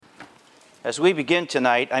As we begin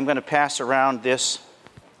tonight, I'm going to pass around this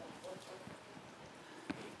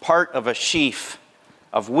part of a sheaf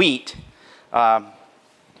of wheat. I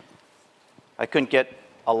couldn't get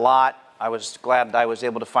a lot. I was glad I was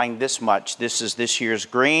able to find this much. This is this year's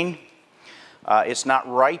grain. It's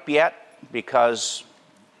not ripe yet because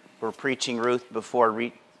we're preaching Ruth before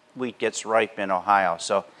wheat gets ripe in Ohio.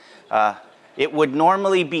 So it would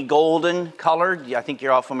normally be golden colored. I think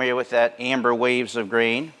you're all familiar with that amber waves of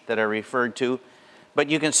grain that are referred to. But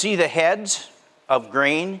you can see the heads of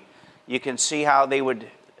grain. You can see how they would,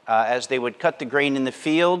 as they would cut the grain in the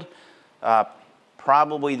field,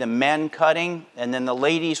 probably the men cutting, and then the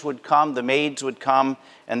ladies would come, the maids would come,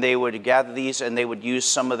 and they would gather these, and they would use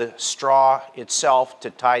some of the straw itself to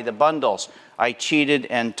tie the bundles. I cheated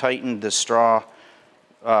and tightened the straw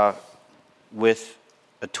with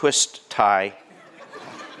a twist tie,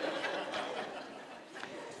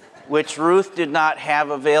 which Ruth did not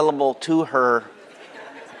have available to her.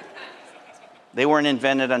 They weren't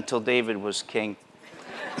invented until David was king.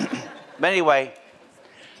 But anyway,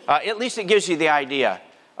 at least it gives you the idea.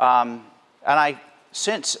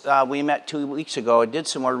 Since we met 2 weeks ago, I did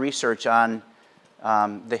some more research on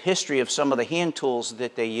the history of some of the hand tools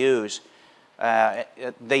that they use.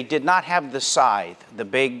 They did not have the scythe, the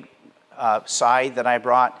big scythe that I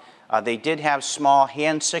brought. They did have small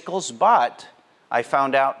hand sickles, but I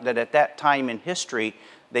found out that at that time in history,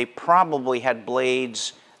 they probably had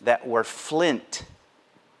blades that were flint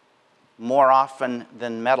more often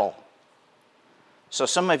than metal. So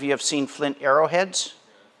some of you have seen flint arrowheads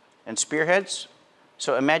and spearheads.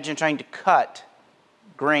 So imagine trying to cut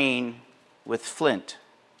grain with flint.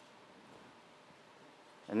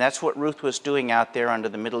 And that's what Ruth was doing out there under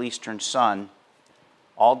the Middle Eastern sun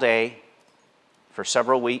all day for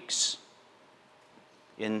several weeks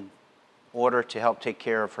in order to help take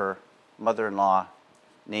care of her mother-in-law,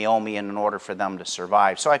 Naomi, and in order for them to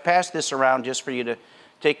survive. So I passed this around just for you to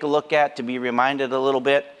take a look at, to be reminded a little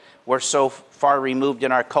bit. We're so far removed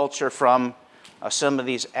in our culture from some of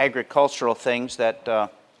these agricultural things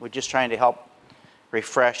that we're just trying to help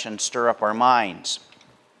refresh and stir up our minds.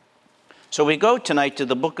 So we go tonight to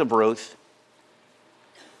the book of Ruth.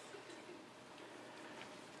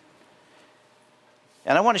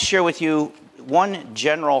 And I want to share with you one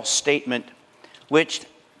general statement which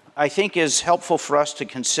I think is helpful for us to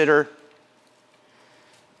consider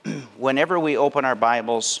whenever we open our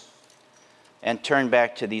Bibles and turn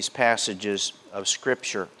back to these passages of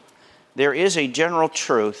Scripture. There is a general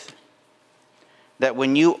truth that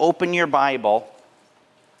when you open your Bible,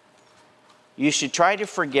 you should try to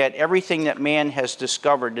forget everything that man has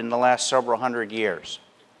discovered in the last several hundred years.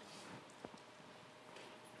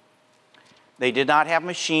 They did not have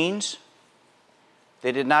machines.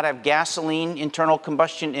 They did not have gasoline internal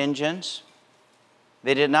combustion engines.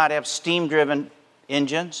 They did not have steam-driven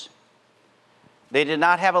engines. They did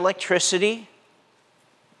not have electricity.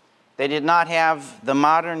 They did not have the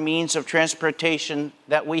modern means of transportation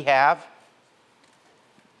that we have.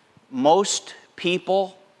 Most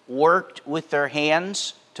people worked with their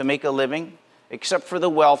hands to make a living, except for the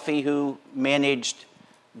wealthy who managed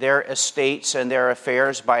their estates and their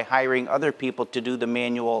affairs by hiring other people to do the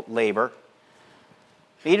manual labor.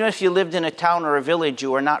 Even if you lived in a town or a village,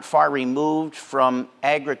 you were not far removed from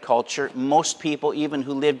agriculture. Most people, even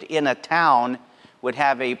who lived in a town, would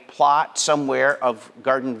have a plot somewhere of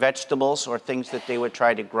garden vegetables or things that they would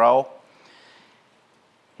try to grow.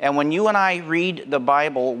 And when you and I read the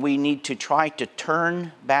Bible, we need to try to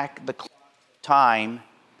turn back the time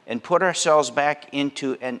and put ourselves back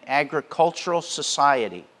into an agricultural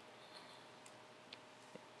society,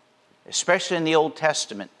 especially in the Old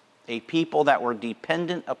Testament, a people that were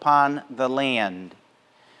dependent upon the land.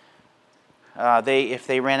 If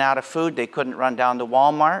they ran out of food, they couldn't run down to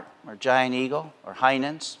Walmart or Giant Eagle or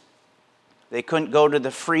Heinen's. They couldn't go to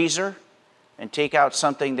the freezer and take out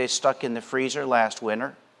something they stuck in the freezer last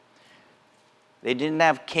winter. They didn't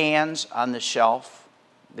have cans on the shelf.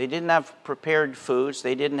 They didn't have prepared foods.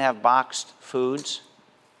 They didn't have boxed foods.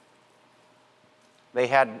 They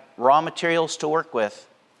had raw materials to work with.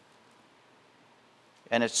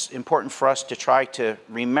 And it's important for us to try to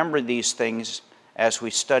remember these things as we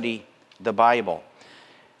study the Bible.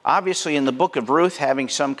 Obviously, in the book of Ruth, having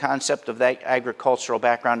some concept of that agricultural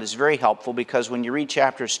background is very helpful, because when you read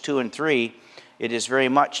chapters 2 and 3, it is very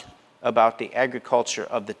much about the agriculture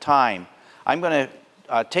of the time. I'm going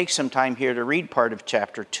to take some time here to read part of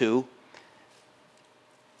chapter 2.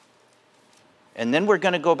 And then we're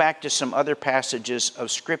going to go back to some other passages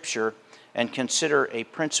of Scripture and consider a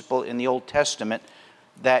principle in the Old Testament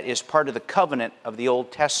that is part of the covenant of the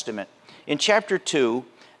Old Testament. In chapter 2,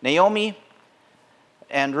 Naomi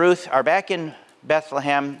and Ruth are back in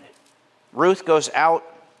Bethlehem. Ruth goes out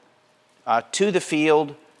to the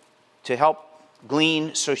field to help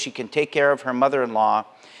glean so she can take care of her mother-in-law.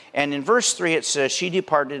 And in verse 3 it says, she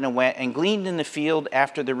departed and went and gleaned in the field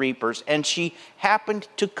after the reapers, and she happened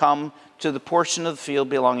to come to the portion of the field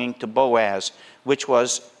belonging to Boaz, which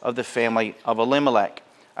was of the family of Elimelech.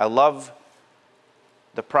 I love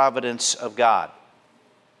the providence of God.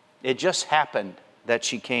 It just happened that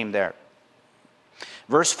she came there.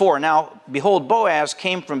 Verse 4, now, behold, Boaz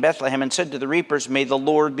came from Bethlehem and said to the reapers, may the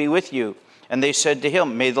Lord be with you. And they said to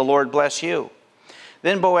him, may the Lord bless you.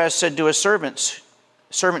 Then Boaz said to his servant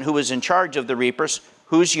who was in charge of the reapers,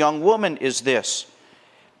 whose young woman is this?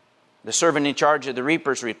 The servant in charge of the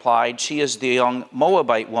reapers replied, she is the young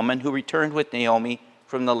Moabite woman who returned with Naomi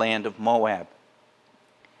from the land of Moab.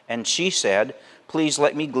 And she said, please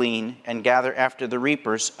let me glean and gather after the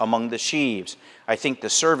reapers among the sheaves. I think the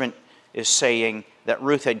servant is saying that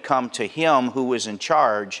Ruth had come to him who was in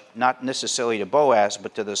charge, not necessarily to Boaz,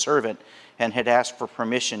 but to the servant, and had asked for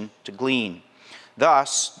permission to glean.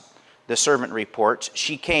 Thus, the servant reports,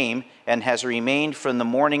 she came and has remained from the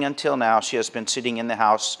morning until now. She has been sitting in the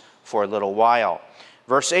house for a little while.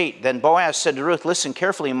 Verse 8, then Boaz said to Ruth, listen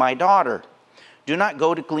carefully, my daughter. Do not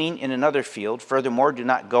go to glean in another field. Furthermore, do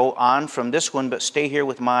not go on from this one, but stay here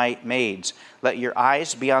with my maids. Let your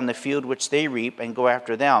eyes be on the field which they reap, and go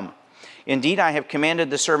after them. Indeed, I have commanded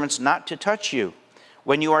the servants not to touch you.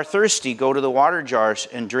 When you are thirsty, go to the water jars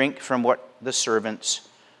and drink from what the servants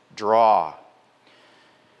draw.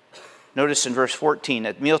 Notice in verse 14,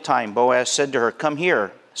 at mealtime, Boaz said to her, come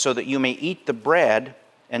here, so that you may eat the bread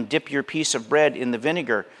and dip your piece of bread in the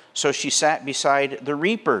vinegar. So she sat beside the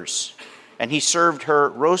reapers, and he served her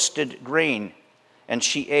roasted grain, and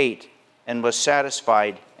she ate and was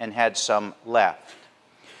satisfied and had some left.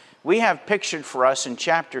 We have pictured for us in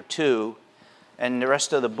chapter 2 and the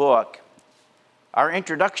rest of the book our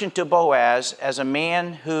introduction to Boaz as a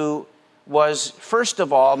man who was, first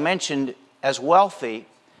of all, mentioned as wealthy,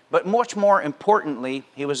 but much more importantly,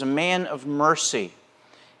 he was a man of mercy.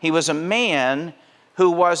 He was a man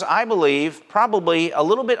who was, I believe, probably a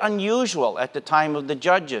little bit unusual at the time of the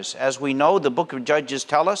Judges. As we know, the book of Judges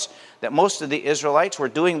tell us that most of the Israelites were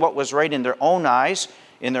doing what was right in their own eyes,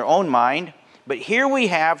 in their own mind. But here we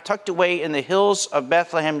have, tucked away in the hills of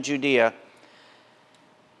Bethlehem, Judea,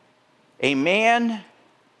 a man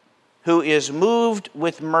who is moved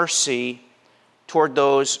with mercy toward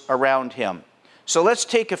those around him. So let's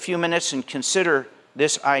take a few minutes and consider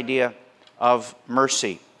this idea of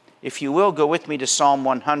mercy. If you will, go with me to Psalm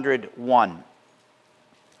 101.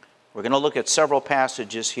 We're going to look at several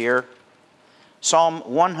passages here. Psalm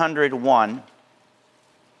 101,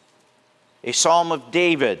 a psalm of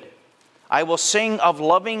David. I will sing of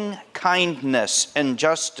loving kindness and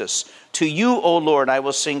justice. To you, O Lord, I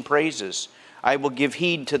will sing praises. I will give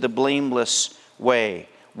heed to the blameless way.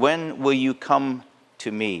 When will you come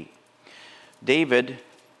to me? David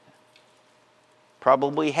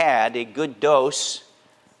probably had a good dose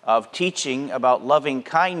of teaching about loving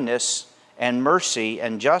kindness and mercy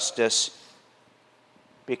and justice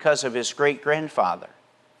because of his great-grandfather.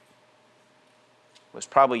 Was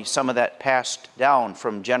probably some of that passed down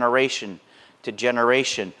from generation to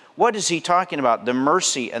generation. What is he talking about? The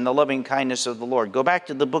mercy and the loving kindness of the Lord. Go back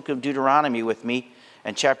to the book of Deuteronomy with me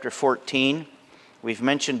and chapter 14. We've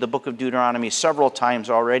mentioned the book of Deuteronomy several times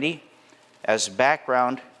already as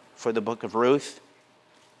background for the book of Ruth.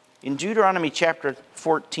 In Deuteronomy chapter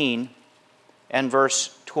 14 and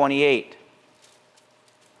verse 28.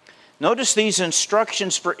 Notice these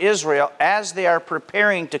instructions for Israel as they are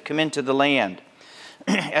preparing to come into the land.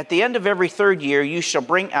 At the end of every third year, you shall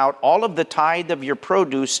bring out all of the tithe of your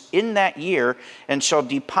produce in that year, and shall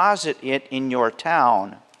deposit it in your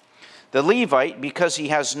town. The Levite, because he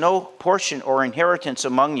has no portion or inheritance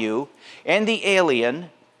among you, and the alien,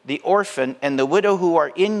 the orphan, and the widow who are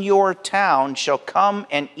in your town shall come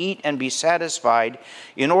and eat and be satisfied,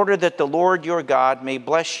 in order that the Lord your God may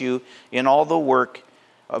bless you in all the work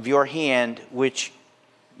of your hand which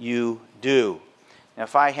you do. Now,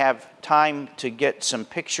 if I have time to get some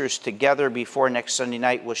pictures together before next Sunday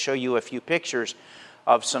night, we'll show you a few pictures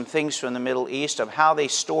of some things from the Middle East of how they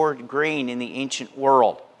stored grain in the ancient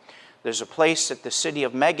world. There's a place at the city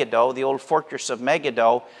of Megiddo, the old fortress of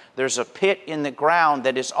Megiddo. There's a pit in the ground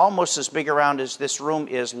that is almost as big around as this room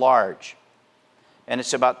is large. And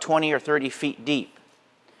it's about 20 or 30 feet deep.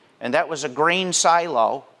 And that was a grain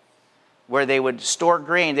silo where they would store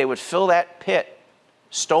grain. They would fill that pit,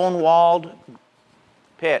 stone-walled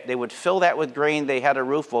pit. They would fill that with grain. They had a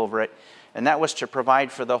roof over it. And that was to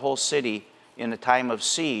provide for the whole city in a time of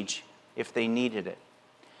siege if they needed it.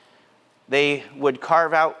 They would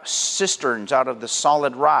carve out cisterns out of the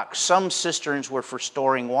solid rock. Some cisterns were for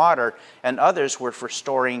storing water, and others were for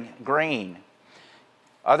storing grain.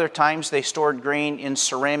 Other times they stored grain in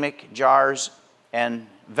ceramic jars and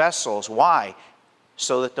vessels. Why?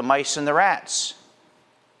 So that the mice and the rats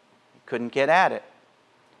couldn't get at it.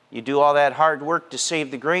 You do all that hard work to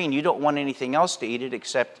save the grain. You don't want anything else to eat it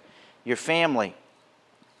except your family.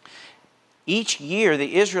 Each year,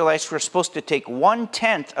 the Israelites were supposed to take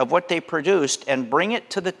 1/10 of what they produced and bring it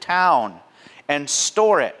to the town and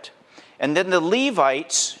store it. And then the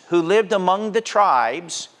Levites, who lived among the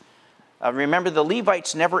tribes, remember the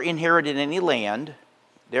Levites never inherited any land.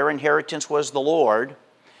 Their inheritance was the Lord.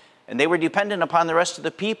 And they were dependent upon the rest of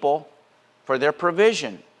the people for their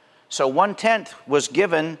provision. So 1/10 was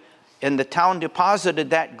given, and the town deposited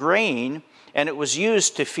that grain, and it was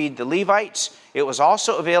used to feed the Levites. It was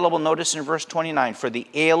also available, notice in verse 29, for the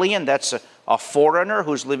alien, that's a foreigner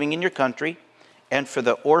who's living in your country, and for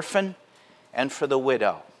the orphan and for the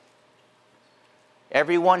widow.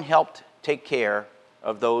 Everyone helped take care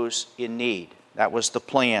of those in need. That was the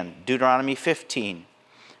plan. Deuteronomy 15,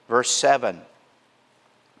 verse 7.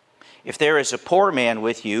 If there is a poor man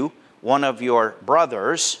with you, one of your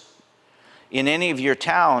brothers, in any of your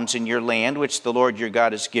towns in your land, which the Lord your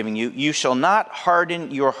God is giving you, you shall not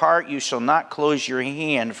harden your heart, you shall not close your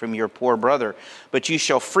hand from your poor brother, but you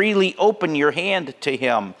shall freely open your hand to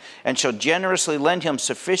him, and shall generously lend him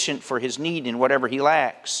sufficient for his need in whatever he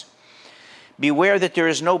lacks. Beware that there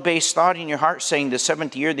is no base thought in your heart, saying, the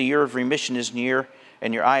 7th year, the year of remission is near,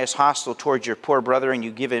 and your eye is hostile towards your poor brother, and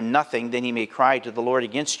you give him nothing, then he may cry to the Lord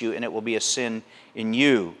against you, and it will be a sin in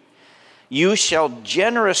you. You shall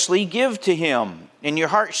generously give to him, and your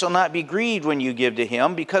heart shall not be grieved when you give to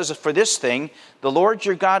him, because for this thing the Lord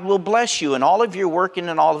your God will bless you in all of your work and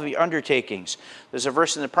in all of your undertakings. There's a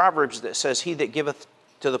verse in the Proverbs that says, he that giveth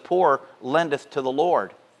to the poor lendeth to the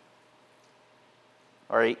Lord.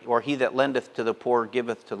 Or he that lendeth to the poor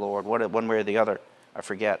giveth to the Lord. One way or the other, I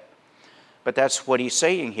forget. But that's what he's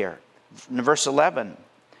saying here. In verse 11,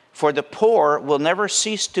 for the poor will never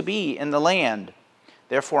cease to be in the land.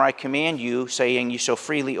 Therefore I command you, saying, you shall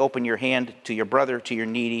freely open your hand to your brother, to your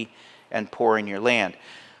needy, and poor in your land.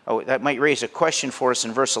 Oh, that might raise a question for us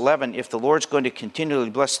in verse 11. If the Lord's going to continually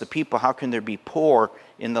bless the people, how can there be poor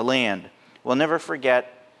in the land? We'll never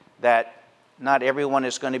forget that not everyone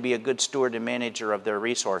is going to be a good steward and manager of their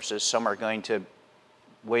resources. Some are going to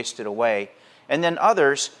waste it away. And then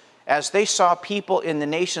others, as they saw people in the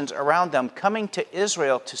nations around them coming to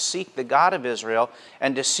Israel to seek the God of Israel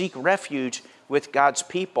and to seek refuge with God's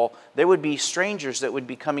people, there would be strangers that would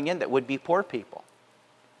be coming in that would be poor people.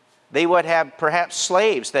 They would have perhaps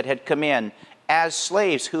slaves that had come in as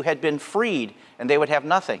slaves who had been freed, and they would have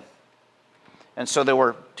nothing. And so there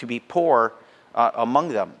were to be poor among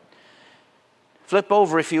them. Flip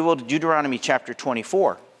over, if you will, to Deuteronomy chapter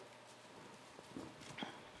 24.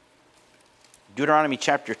 Deuteronomy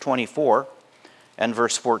chapter 24 and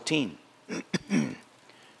verse 14.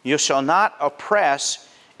 You shall not oppress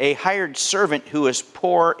a hired servant who is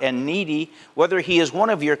poor and needy, whether he is one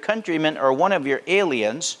of your countrymen or one of your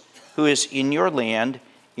aliens, who is in your land,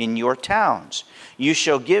 in your towns. You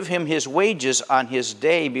shall give him his wages on his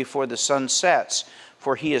day before the sun sets,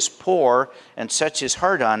 for he is poor and sets his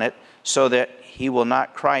heart on it, so that he will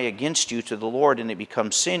not cry against you to the Lord, and it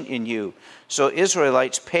becomes sin in you. So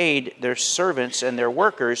Israelites paid their servants and their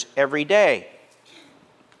workers every day.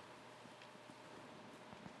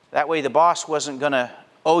 That way the boss wasn't going to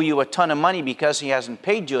owe you a ton of money because he hasn't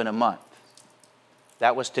paid you in a month.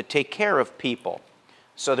 That was to take care of people,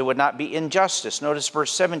 so there would not be injustice. Notice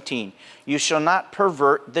verse 17. You shall not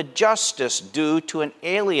pervert the justice due to an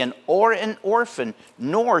alien or an orphan,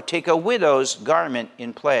 nor take a widow's garment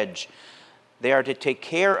in pledge. They are to take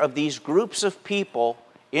care of these groups of people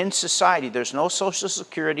in society. There's no Social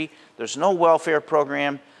Security. There's no welfare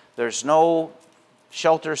program. There's no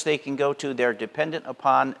shelters they can go to. They're dependent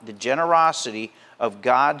upon the generosity of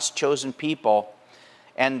God's chosen people.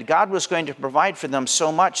 And God was going to provide for them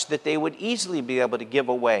so much that they would easily be able to give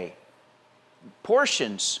away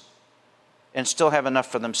portions and still have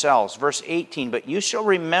enough for themselves. Verse 18, but you shall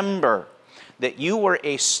remember that you were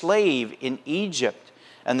a slave in Egypt,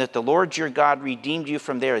 and that the Lord your God redeemed you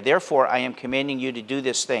from there. Therefore, I am commanding you to do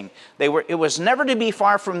this thing. It was never to be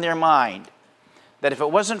far from their mind that if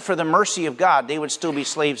it wasn't for the mercy of God, they would still be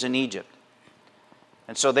slaves in Egypt.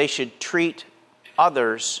 And so they should treat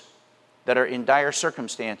others that are in dire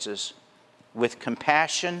circumstances with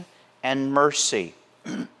compassion and mercy.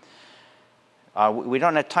 We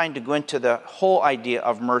don't have time to go into the whole idea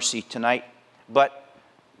of mercy tonight, but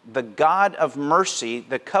the God of mercy,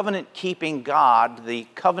 the covenant-keeping God, the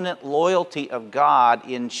covenant loyalty of God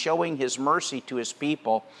in showing His mercy to His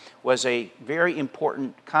people was a very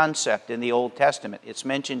important concept in the Old Testament. It's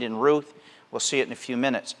mentioned in Ruth. We'll see it in a few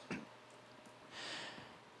minutes.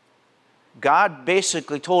 God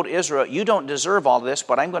basically told Israel, you don't deserve all this,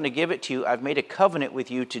 but I'm going to give it to you. I've made a covenant with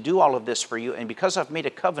you to do all of this for you, and because I've made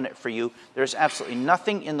a covenant for you, there's absolutely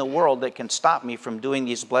nothing in the world that can stop me from doing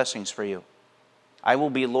these blessings for you. I will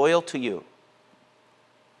be loyal to you.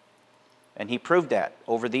 And He proved that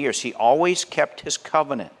over the years. He always kept His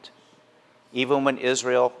covenant, even when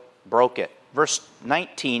Israel broke it. Verse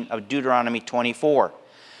 19 of Deuteronomy 24.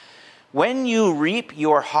 When you reap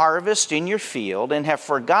your harvest in your field and have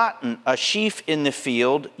forgotten a sheaf in the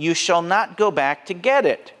field, you shall not go back to get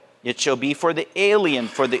it. It shall be for the alien,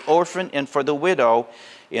 for the orphan, and for the widow,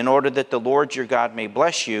 in order that the Lord your God may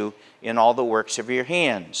bless you in all the works of your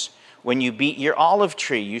hands. When you beat your olive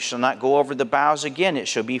tree, you shall not go over the boughs again. It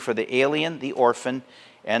shall be for the alien, the orphan,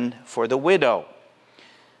 and for the widow.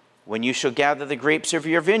 When you shall gather the grapes of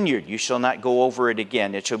your vineyard, you shall not go over it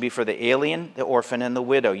again. It shall be for the alien, the orphan, and the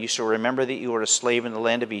widow. You shall remember that you were a slave in the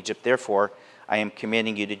land of Egypt. Therefore, I am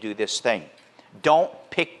commanding you to do this thing. Don't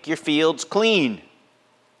pick your fields clean.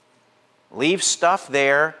 Leave stuff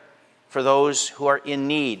there for those who are in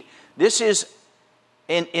need. This is,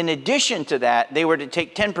 in addition to that, they were to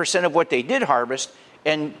take 10% of what they did harvest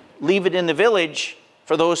and leave it in the village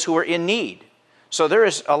for those who are in need. So there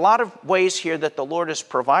is a lot of ways here that the Lord is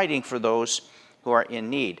providing for those who are in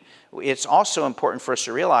need. It's also important for us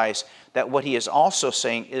to realize that what He is also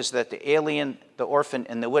saying is that the alien, the orphan,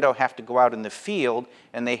 and the widow have to go out in the field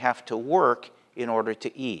and they have to work in order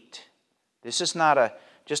to eat. This is not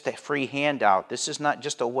just a free handout. This is not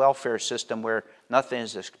just a welfare system where nothing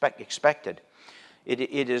is expected.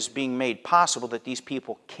 It is being made possible that these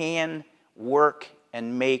people can work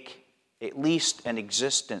and make at least an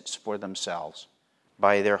existence for themselves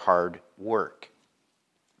by their hard work.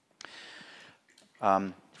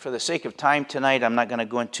 For the sake of time tonight, I'm not going to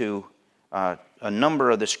go into a number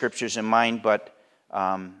of the scriptures in mind, but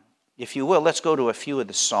if you will, let's go to a few of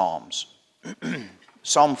the Psalms.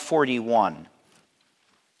 Psalm 41.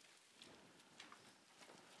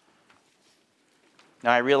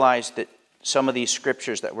 Now, I realize that some of these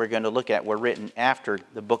scriptures that we're going to look at were written after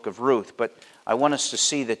the book of Ruth, but I want us to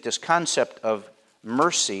see that this concept of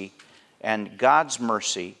mercy and God's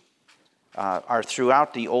mercy are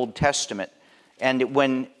throughout the Old Testament. And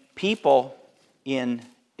when people in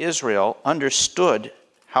Israel understood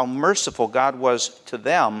how merciful God was to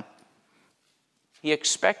them, He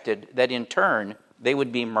expected that in turn they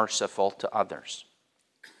would be merciful to others.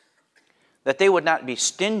 That they would not be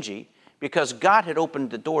stingy because God had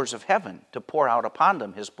opened the doors of heaven to pour out upon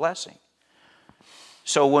them His blessing.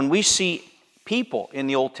 So when we see people in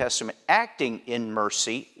the Old Testament acting in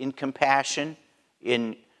mercy, in compassion,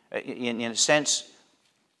 in a sense,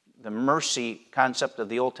 the mercy concept of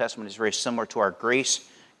the Old Testament is very similar to our grace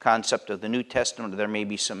concept of the New Testament. There may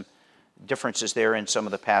be some differences there in some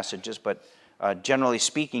of the passages, but generally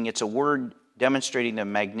speaking, it's a word demonstrating the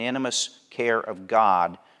magnanimous care of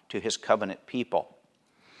God to His covenant people.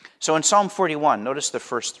 So in Psalm 41, notice the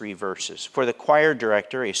first three verses. For the choir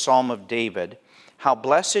director, a psalm of David, how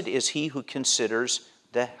blessed is he who considers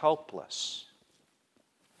the helpless,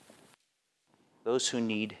 those who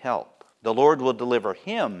need help. The Lord will deliver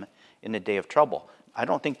him in the day of trouble. I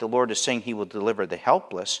don't think the Lord is saying He will deliver the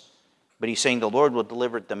helpless, but He's saying the Lord will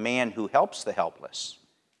deliver the man who helps the helpless.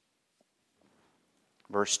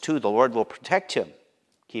 Verse 2, the Lord will protect him,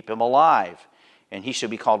 keep him alive, and he shall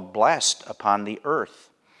be called blessed upon the earth.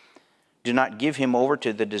 Do not give him over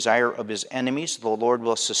to the desire of his enemies. The Lord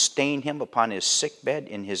will sustain him upon his sickbed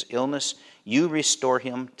in his illness. You restore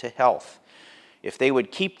him to health. If they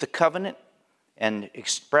would keep the covenant and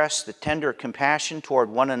express the tender compassion toward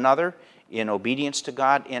one another in obedience to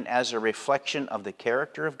God and as a reflection of the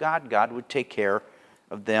character of God, God would take care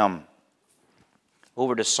of them.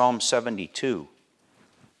 Over to Psalm 72.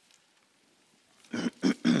 The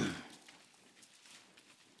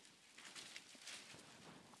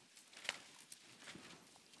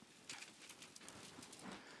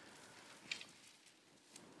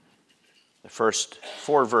first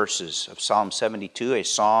four verses of Psalm 72, a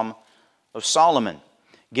psalm of Solomon.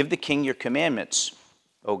 Give the king your commandments,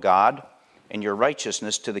 O God, and your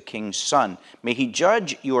righteousness to the king's son. May he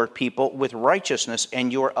judge your people with righteousness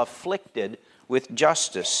and your afflicted with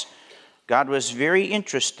justice. God was very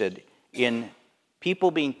interested in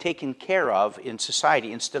people being taken care of in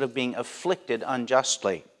society instead of being afflicted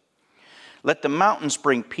unjustly. Let the mountains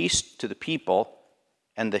bring peace to the people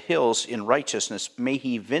and the hills in righteousness. May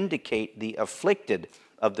he vindicate the afflicted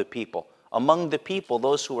of the people. Among the people,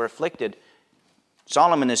 those who are afflicted,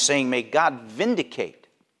 Solomon is saying, may God vindicate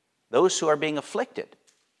those who are being afflicted,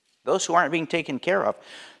 those who aren't being taken care of.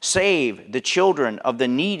 Save the children of the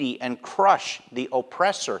needy and crush the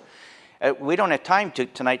oppressor. We don't have time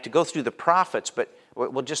tonight to go through the prophets, but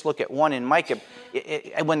we'll just look at one in Micah.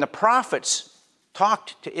 When the prophets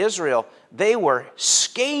talked to Israel, they were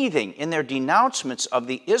scathing in their denouncements of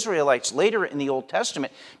the Israelites later in the Old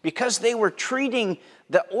Testament because they were treating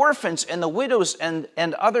the orphans and the widows and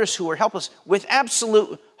others who were helpless with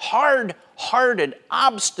absolute hard-hearted,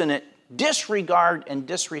 obstinate disregard and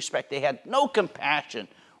disrespect. They had no compassion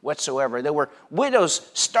whatsoever. There were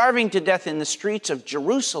widows starving to death in the streets of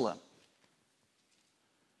Jerusalem.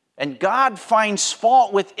 And God finds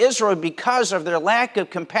fault with Israel because of their lack of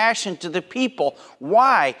compassion to the people.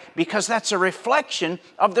 Why? Because that's a reflection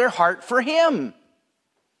of their heart for Him.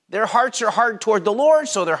 Their hearts are hard toward the Lord,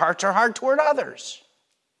 so their hearts are hard toward others.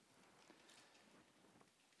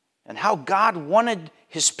 And how God wanted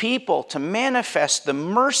His people to manifest the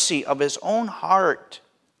mercy of His own heart.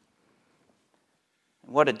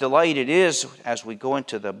 What a delight it is, as we go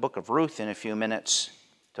into the book of Ruth in a few minutes,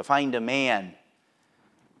 to find a man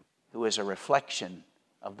who is a reflection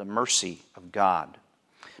of the mercy of God.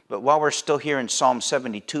 But while we're still here in Psalm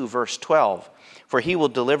 72, verse 12, for He will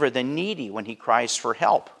deliver the needy when he cries for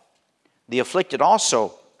help, the afflicted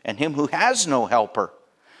also, and him who has no helper.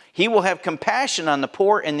 He will have compassion on the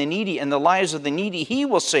poor and the needy, and the lives of the needy He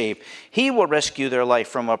will save. He will rescue their life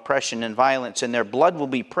from oppression and violence, and their blood will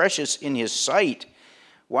be precious in His sight.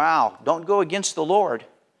 Wow, don't go against the Lord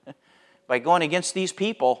by going against these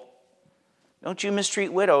people. Don't you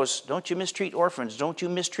mistreat widows. Don't you mistreat orphans. Don't you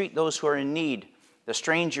mistreat those who are in need, the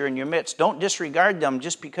stranger in your midst. Don't disregard them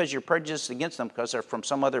just because you're prejudiced against them because they're from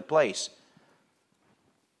some other place.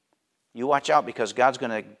 You watch out, because God's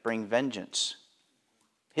going to bring vengeance,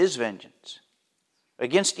 His vengeance,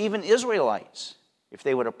 against even Israelites if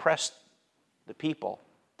they would oppress the people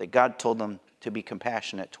that God told them to be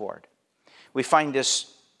compassionate toward. We find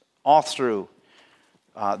this all through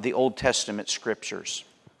the Old Testament scriptures.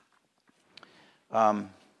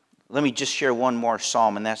 Let me just share one more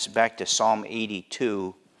psalm, and that's back to Psalm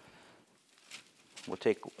 82. We'll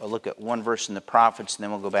take a look at one verse in the prophets, and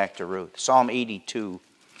then we'll go back to Ruth. Psalm 82.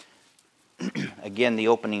 Again, the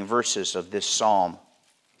opening verses of this psalm.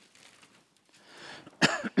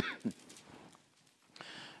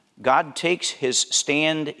 God takes His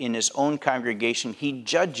stand in His own congregation. He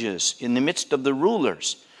judges in the midst of the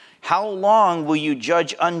rulers. How long will you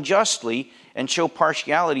judge unjustly and show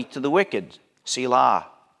partiality to the wicked? Selah.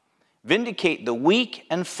 Vindicate the weak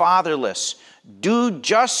and fatherless. Do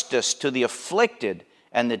justice to the afflicted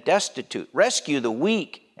and the destitute. Rescue the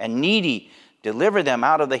weak and needy. Deliver them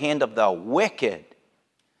out of the hand of the wicked.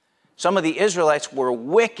 Some of the Israelites were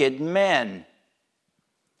wicked men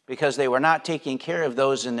because they were not taking care of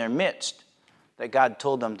those in their midst that God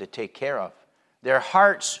told them to take care of. Their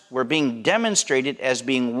hearts were being demonstrated as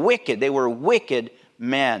being wicked. They were wicked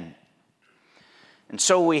men. And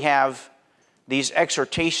so we have these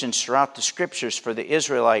exhortations throughout the scriptures for the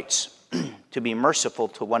Israelites to be merciful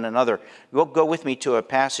to one another. Go with me to a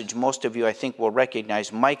passage most of you, I think, will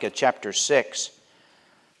recognize, Micah chapter 6.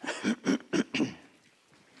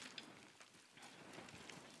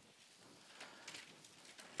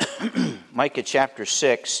 Micah chapter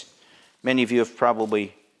 6. Many of you have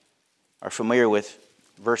probably are familiar with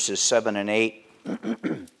verses 7 and 8.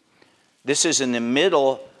 This is in the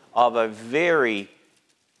middle of a very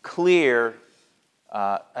clear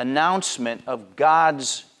announcement of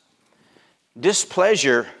God's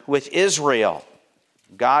displeasure with Israel.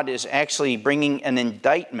 God is actually bringing an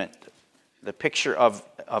indictment, the picture of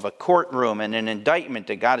a courtroom and an indictment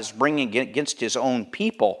that God is bringing against His own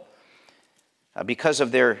people because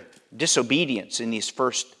of their disobedience in these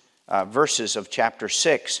first verses of chapter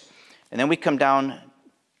 6. And then we come down,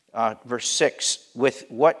 verse 6, with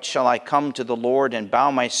what shall I come to the Lord and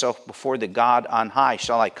bow myself before the God on high?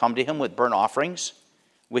 Shall I come to Him with burnt offerings,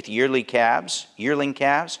 with yearling calves?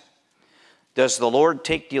 Does the Lord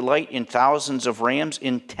take delight in thousands of rams,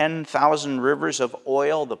 in 10,000 rivers of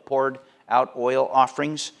oil, the poured out oil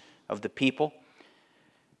offerings of the people?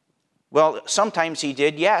 Well, sometimes He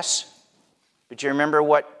did, yes. But you remember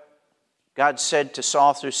what God said to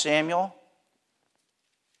Saul through Samuel?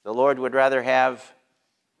 The Lord would rather have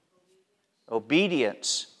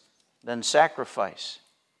obedience than sacrifice.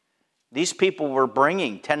 These people were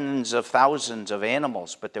bringing tens of thousands of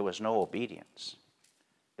animals, but there was no obedience.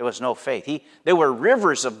 There was no faith. There were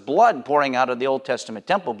rivers of blood pouring out of the Old Testament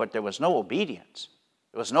temple, but there was no obedience.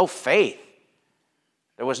 There was no faith.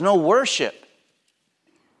 There was no worship.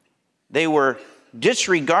 They were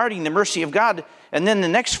disregarding the mercy of God. And then the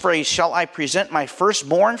next phrase, shall I present my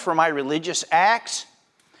firstborn for my religious acts?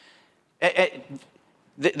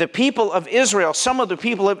 The people of Israel, some of the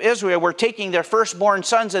people of Israel were taking their firstborn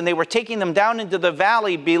sons and they were taking them down into the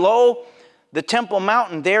valley below the Temple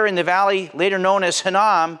Mountain, there in the valley, later known as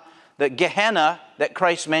Hinnom, the Gehenna that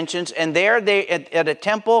Christ mentions. And there they, at a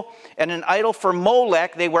temple and an idol for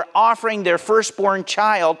Molech, they were offering their firstborn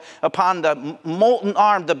child upon the molten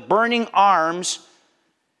arm, the burning arms,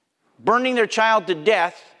 burning their child to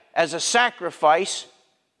death as a sacrifice.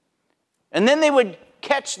 And then they would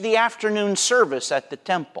catch the afternoon service at the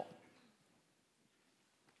temple.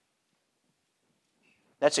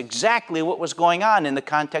 That's exactly what was going on in the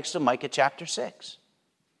context of Micah chapter 6.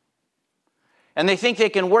 And they think they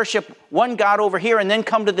can worship one God over here and then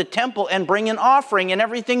come to the temple and bring an offering and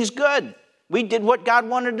everything's good. We did what God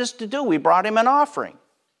wanted us to do. We brought him an offering.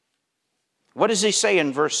 What does he say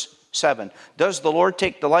in verse 7? Does the Lord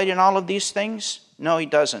take delight in all of these things? No, he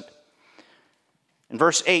doesn't. In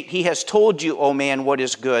verse 8, he has told you, O man, what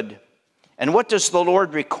is good. And what does the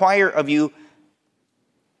Lord require of you?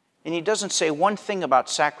 And he doesn't say one thing about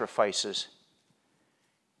sacrifices.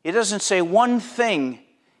 He doesn't say one thing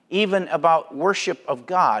even about worship of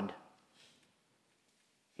God.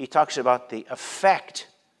 He talks about the effect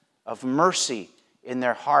of mercy in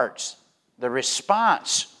their hearts, the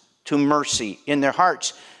response to mercy in their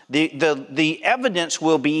hearts. The evidence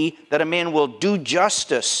will be that a man will do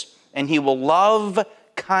justice and he will love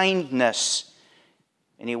kindness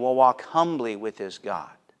and he will walk humbly with his God.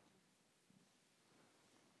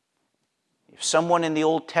 If someone in the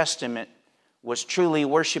Old Testament was truly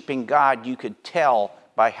worshiping God, you could tell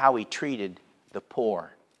by how he treated the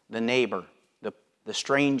poor, the neighbor, the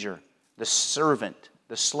stranger, the servant,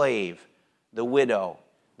 the slave, the widow,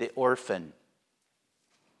 the orphan,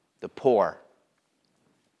 the poor.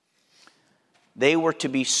 They were to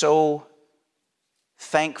be so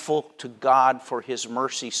thankful to God for his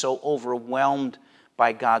mercy, so overwhelmed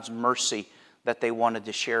by God's mercy that they wanted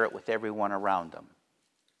to share it with everyone around them.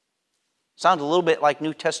 Sounds a little bit like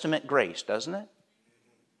New Testament grace, doesn't it?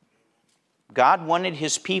 God wanted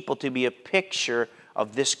his people to be a picture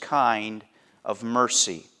of this kind of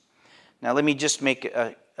mercy. Now let me just make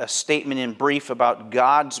a statement in brief about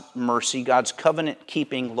God's mercy, God's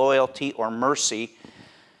covenant-keeping loyalty or mercy.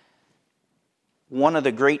 One of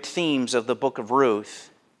the great themes of the book of Ruth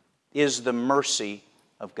is the mercy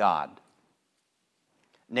of God.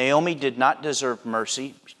 Naomi did not deserve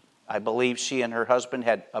mercy. I believe she and her husband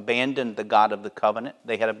had abandoned the God of the covenant.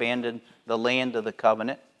 They had abandoned the land of the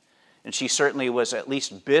covenant. And she certainly was at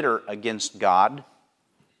least bitter against God.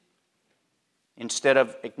 Instead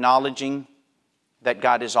of acknowledging that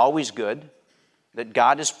God is always good, that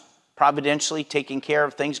God is providentially taking care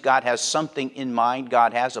of things, God has something in mind,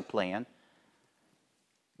 God has a plan.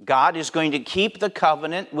 God is going to keep the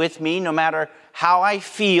covenant with me no matter how I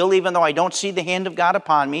feel, even though I don't see the hand of God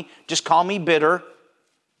upon me. Just call me bitter.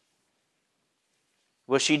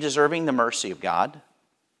 Was she deserving the mercy of God?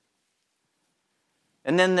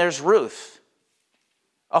 And then there's Ruth,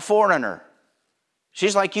 a foreigner.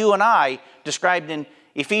 She's like you and I, described in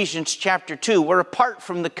Ephesians chapter 2. We're apart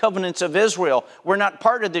from the covenants of Israel. We're not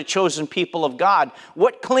part of the chosen people of God.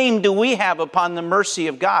 What claim do we have upon the mercy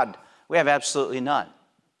of God? We have absolutely none.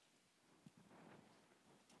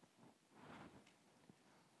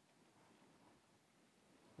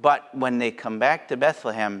 But when they come back to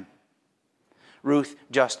Bethlehem, Ruth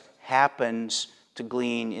just happens to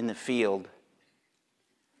glean in the field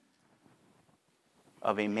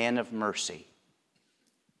of a man of mercy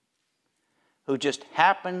who just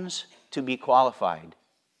happens to be qualified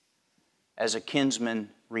as a kinsman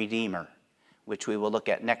redeemer, which we will look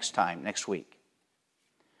at next week.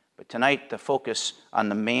 But tonight, the focus on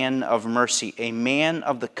the man of mercy, a man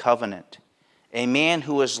of the covenant, a man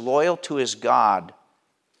who is loyal to his God.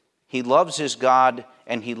 He loves his God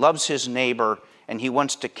and he loves his neighbor and he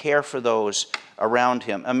wants to care for those around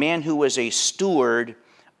him. A man who was a steward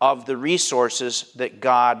of the resources that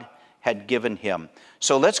God had given him.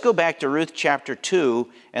 So let's go back to Ruth chapter 2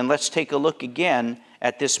 and let's take a look again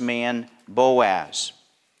at this man, Boaz.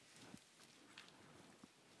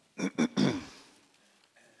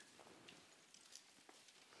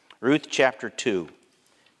 Ruth chapter 2,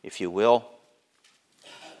 if you will.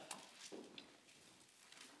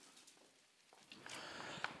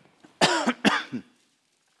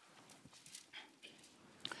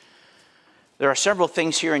 There are several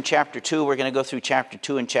things here in chapter 2. We're going to go through chapter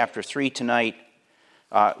 2 and chapter 3 tonight.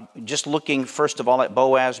 Just looking, first of all, at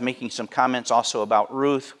Boaz, making some comments also about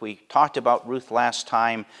Ruth. We talked about Ruth last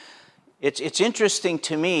time. It's interesting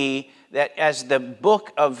to me that as the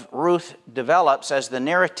book of Ruth develops, as the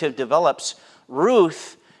narrative develops,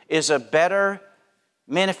 Ruth is a better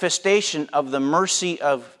manifestation of the mercy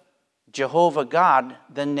of Jehovah God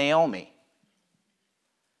than Naomi.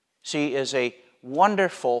 She is a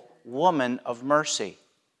wonderful woman of mercy.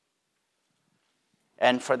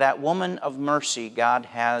 And for that woman of mercy, God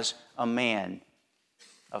has a man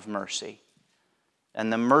of mercy.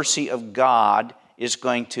 And the mercy of God is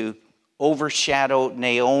going to overshadow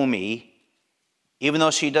Naomi, even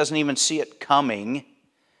though she doesn't even see it coming.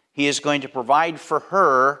 He is going to provide for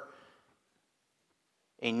her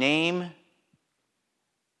a name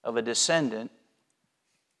of a descendant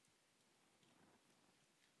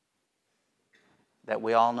that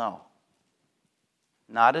we all know.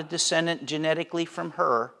 Not a descendant genetically from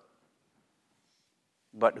her,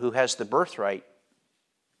 but who has the birthright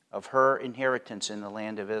of her inheritance in the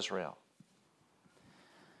land of Israel.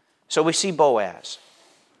 So we see Boaz.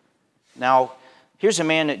 Now, here's a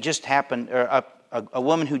man that just happened, or a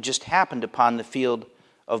woman who just happened upon the field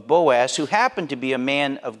of Boaz, who happened to be a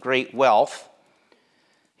man of great wealth.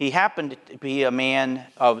 He happened to be a man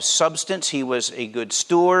of substance. He was a good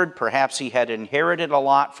steward. Perhaps he had inherited a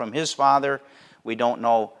lot from his father. We don't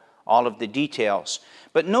know all of the details.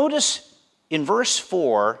 But notice in verse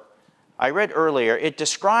 4, I read earlier, it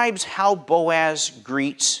describes how Boaz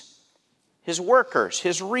greets his workers,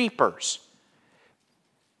 his reapers.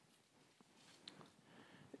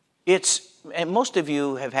 And most of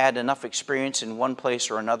you have had enough experience in one place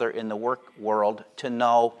or another in the work world to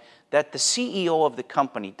know that the CEO of the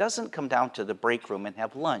company doesn't come down to the break room and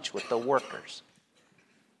have lunch with the workers.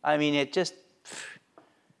 I mean, if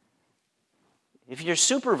your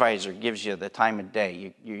supervisor gives you the time of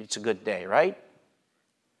day, it's a good day, right?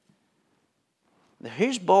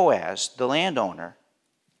 Here's Boaz, the landowner,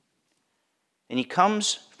 and he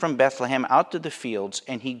comes from Bethlehem out to the fields,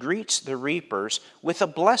 and he greets the reapers with a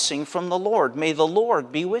blessing from the Lord. May the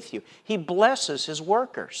Lord be with you. He blesses his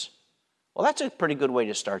workers. Well, that's a pretty good way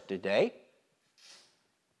to start the day.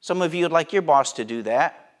 Some of you would like your boss to do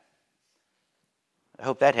that. I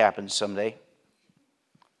hope that happens someday.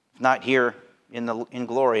 If not here, in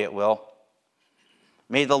glory it will.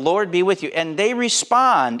 May the Lord be with you. And they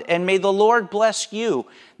respond, and may the Lord bless you.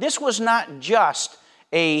 This was not just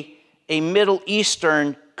a Middle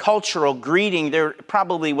Eastern cultural greeting. There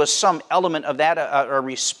probably was some element of that, a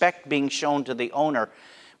respect being shown to the owner.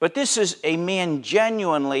 But this is a man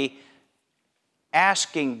genuinely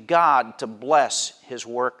asking God to bless his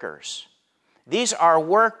workers. These are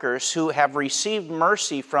workers who have received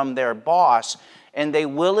mercy from their boss, and they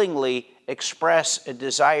willingly express a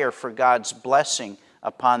desire for God's blessing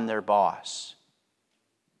upon their boss.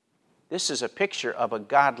 This is a picture of a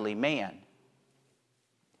godly man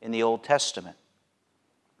in the Old Testament.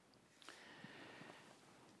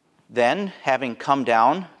 Then, having come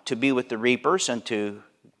down to be with the reapers and to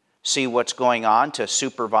see what's going on, to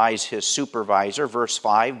supervise his supervisor, verse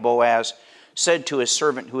 5, Boaz said to his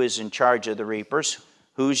servant who is in charge of the reapers,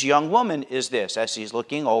 "Whose young woman is this?" As he's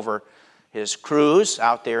looking over his crews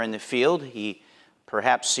out there in the field, he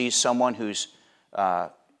perhaps sees someone who's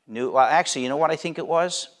new. Well, actually, you know what I think it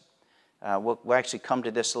was? We'll actually come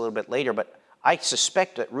to this a little bit later, but I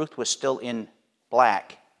suspect that Ruth was still in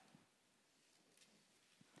black.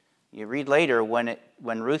 You read later when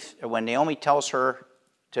Naomi tells her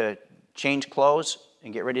to change clothes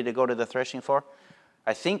and get ready to go to the threshing floor,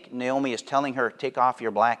 I think Naomi is telling her, take off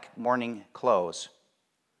your black mourning clothes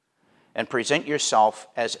and present yourself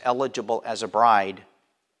as eligible as a bride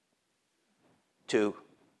to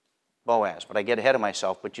Boaz. But I get ahead of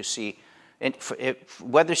myself, but you see,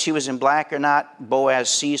 whether she was in black or not, Boaz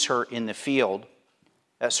sees her in the field.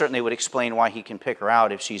 That certainly would explain why he can pick her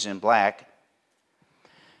out if she's in black.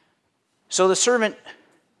 So the servant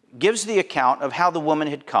gives the account of how the woman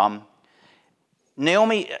had come.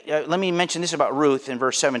 Naomi, let me mention this about Ruth in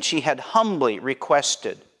verse 7. She had humbly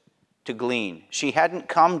requested to glean. She hadn't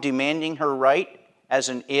come demanding her right as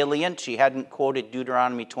an alien. She hadn't quoted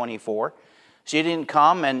Deuteronomy 24. She didn't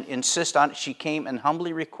come and insist on it. She came and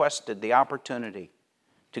humbly requested the opportunity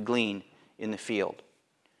to glean in the field.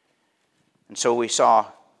 And so we saw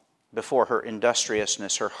before her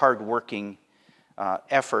industriousness, her hard-working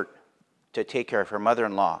effort to take care of her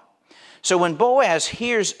mother-in-law. So when Boaz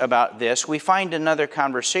hears about this, we find another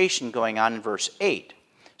conversation going on in verse 8.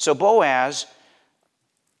 So Boaz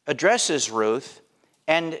addresses Ruth,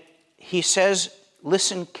 and he says,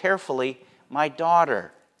 listen carefully, my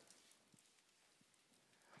daughter.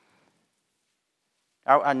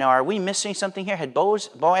 Now, are we missing something here? Had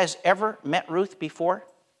Boaz ever met Ruth before?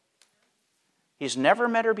 He's never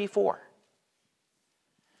met her before.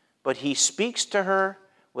 But he speaks to her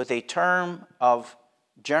with a term of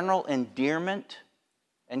general endearment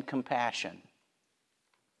and compassion.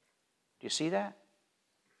 Do you see that?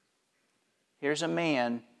 Here's a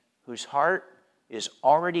man whose heart is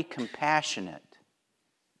already compassionate.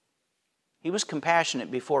 He was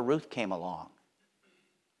compassionate before Ruth came along.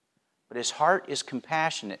 But his heart is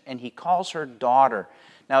compassionate, and he calls her daughter.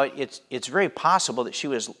 Now, it's very possible that she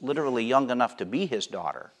was literally young enough to be his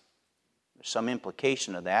daughter. There's some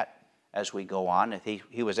implication of that as we go on.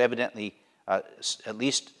 He was evidently at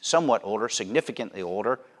least somewhat older, significantly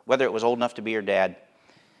older. Whether it was old enough to be her dad,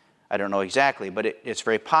 I don't know exactly, but it's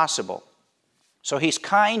very possible. So he's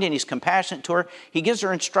kind and he's compassionate to her. He gives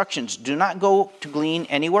her instructions. Do not go to glean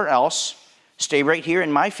anywhere else. Stay right here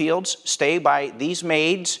in my fields. Stay by these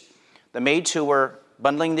maids, the maids who were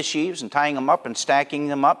bundling the sheaves and tying them up and stacking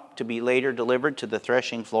them up to be later delivered to the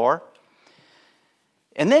threshing floor.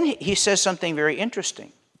 And then he says something very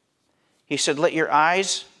interesting. He said, let your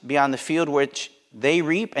eyes be on the field which they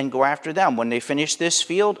reap and go after them. When they finish this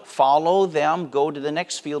field, follow them, go to the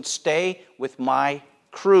next field, stay with my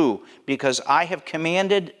crew, because I have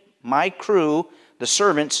commanded my crew, the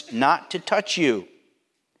servants, not to touch you.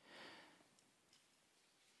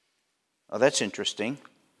 Oh, that's interesting.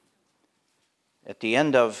 At the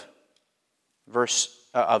end of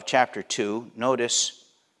chapter 2, notice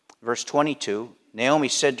verse 22. Naomi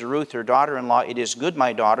said to Ruth, her daughter-in-law, it is good,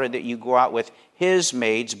 my daughter, that you go out with his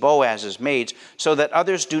maids, Boaz's maids, so that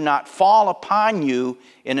others do not fall upon you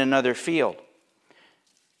in another field.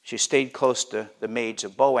 She stayed close to the maids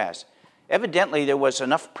of Boaz. Evidently, there was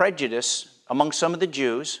enough prejudice among some of the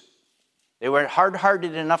Jews. They were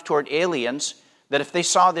hard-hearted enough toward aliens that if they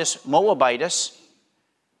saw this Moabitess,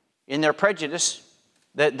 in their prejudice,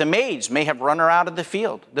 the maids may have run her out of the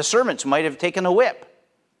field. The servants might have taken a whip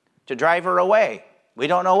to drive her away. We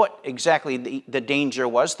don't know what exactly the danger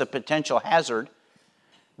was, the potential hazard.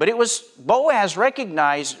 But it was, Boaz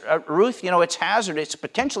recognized, Ruth, it's hazardous, it's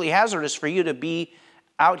potentially hazardous for you to be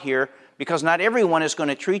out here because not everyone is going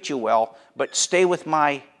to treat you well, but stay with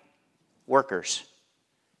my workers.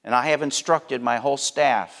 And I have instructed my whole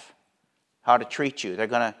staff how to treat you. They're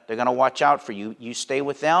going to watch out for you. You stay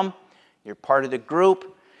with them. You're part of the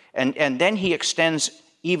group. And then he extends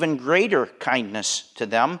even greater kindness to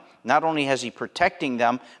them. Not only has he protecting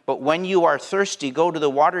them, but when you are thirsty, go to the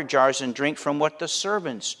water jars and drink from what the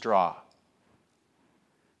servants draw.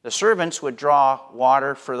 The servants would draw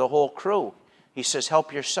water for the whole crew. He says,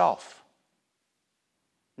 help yourself.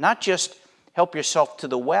 Not just help yourself to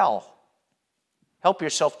the well. Help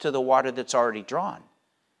yourself to the water that's already drawn.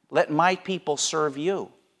 Let my people serve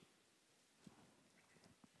you.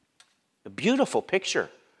 A beautiful picture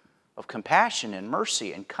of compassion and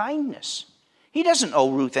mercy and kindness. He doesn't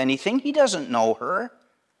owe Ruth anything. He doesn't know her.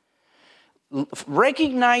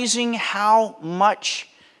 Recognizing how much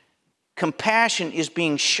compassion is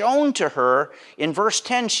being shown to her, in verse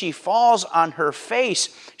 10, she falls on her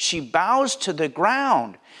face. She bows to the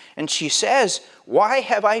ground. And she says, why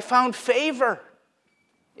have I found favor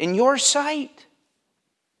in your sight,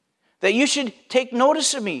 that you should take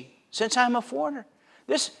notice of me since I'm a foreigner?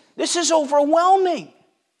 This is overwhelming.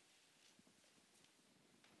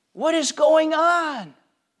 What is going on?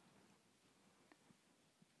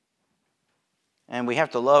 And we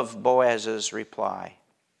have to love Boaz's reply.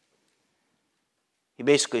 He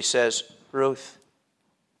basically says, Ruth,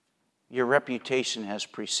 your reputation has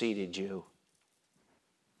preceded you.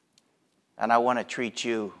 And I want to treat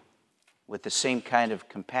you with the same kind of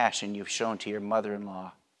compassion you've shown to your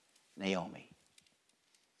mother-in-law, Naomi.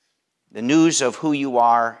 The news of who you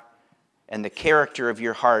are and the character of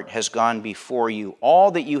your heart has gone before you.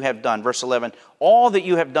 All that you have done, verse 11, all that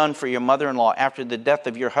you have done for your mother-in-law after the death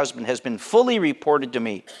of your husband has been fully reported to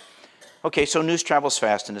me. Okay, so news travels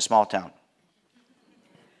fast in a small town,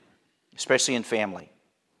 especially in family.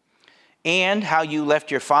 And how you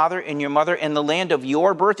left your father and your mother in the land of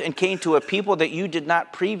your birth and came to a people that you did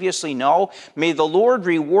not previously know. May the Lord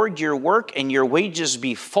reward your work and your wages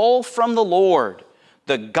be full from the Lord,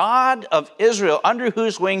 the God of Israel, under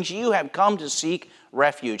whose wings you have come to seek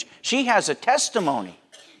refuge. She has a testimony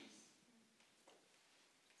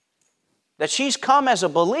that she's come as a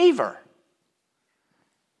believer,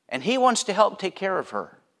 and he wants to help take care of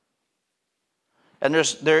her. And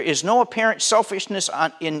there is no apparent selfishness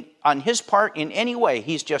on his part in any way.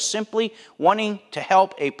 He's just simply wanting to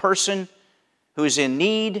help a person who's in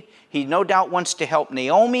need. He no doubt wants to help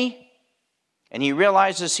Naomi, and he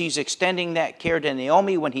realizes he's extending that care to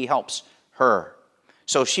Naomi when he helps her.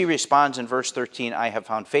 So she responds in verse 13, I have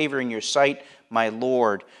found favor in your sight, my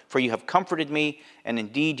Lord. For you have comforted me, and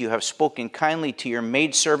indeed you have spoken kindly to your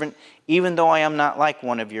maidservant, even though I am not like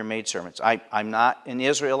one of your maidservants. I'm not an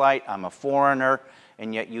Israelite, I'm a foreigner,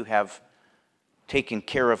 and yet you have taken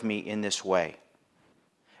care of me in this way.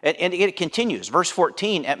 And it continues. Verse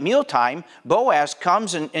 14, at mealtime, Boaz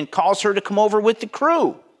comes and calls her to come over with the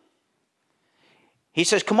crew. He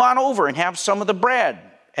says, come on over and have some of the bread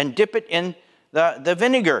and dip it in the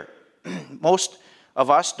vinegar. Most of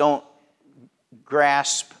us don't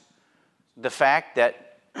grasp the fact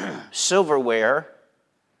that silverware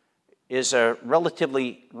is a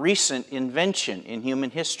relatively recent invention in human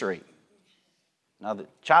history. Now, the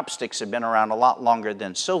chopsticks have been around a lot longer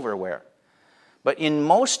than silverware. But in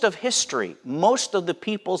most of history, most of the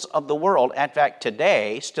peoples of the world, in fact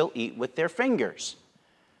today, still eat with their fingers.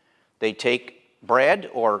 They take bread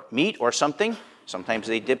or meat or something, sometimes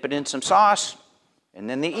they dip it in some sauce, and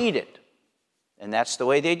then they eat it. And that's the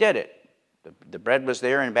way they did it. The bread was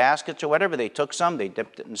there in baskets or whatever. They took some, they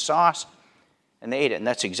dipped it in sauce, and they ate it. And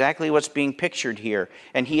that's exactly what's being pictured here.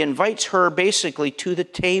 And he invites her basically to the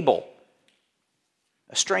table.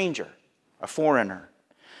 A stranger, a foreigner.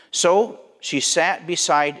 So she sat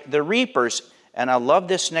beside the reapers, and I love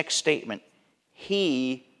this next statement.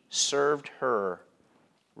 He served her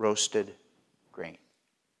roasted grain.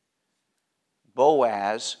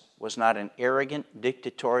 Boaz was not an arrogant,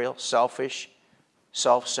 dictatorial, selfish,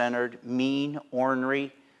 self-centered, mean,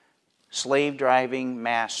 ornery, slave-driving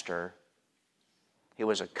master. He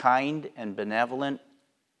was a kind and benevolent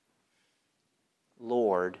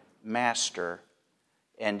Lord, master,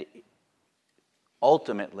 and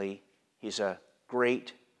ultimately, he's a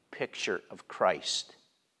great picture of Christ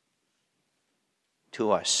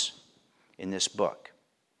to us in this book.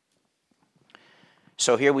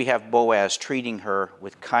 So here we have Boaz treating her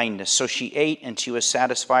with kindness. So she ate and she was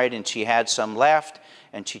satisfied and she had some left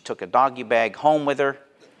and she took a doggy bag home with her.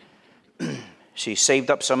 She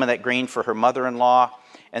saved up some of that grain for her mother-in-law.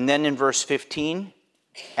 And then in verse 15,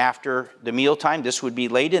 after the mealtime, this would be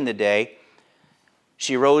late in the day,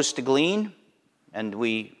 she rose to glean, and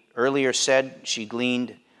we earlier said she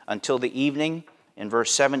gleaned until the evening in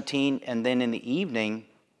verse 17, and then in the evening,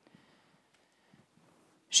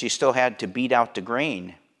 she still had to beat out the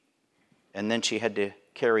grain, and then she had to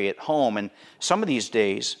carry it home. And some of these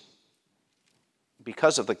days,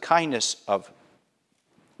 because of the kindness of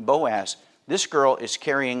Boaz, this girl is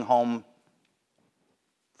carrying home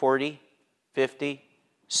 40, 50,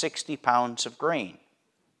 60 pounds of grain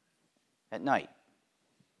at night.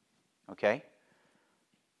 Okay?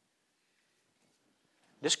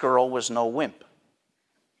 This girl was no wimp.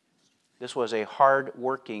 This was a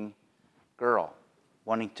hard-working girl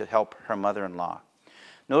wanting to help her mother-in-law.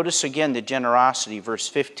 Notice again the generosity, verse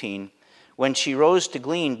 15. When she rose to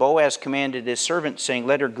glean, Boaz commanded his servant, saying,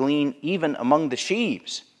 let her glean even among the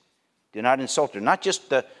sheaves. Do not insult her. Not just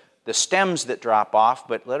the stems that drop off,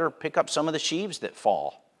 but let her pick up some of the sheaves that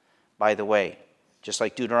fall by the way. Just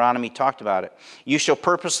like Deuteronomy talked about it. You shall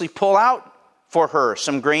purposely pull out for her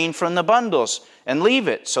some grain from the bundles and leave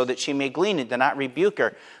it so that she may glean it. Do not rebuke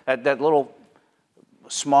her. That little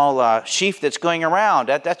small sheaf that's going around,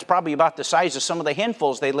 that's probably about the size of some of the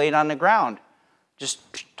handfuls they laid on the ground. Just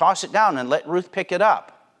toss it down and let Ruth pick it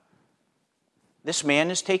up. This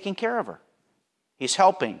man is taking care of her. He's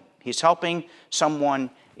helping. He's helping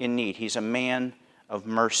someone in need. He's a man of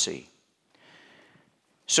mercy.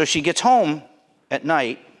 So she gets home at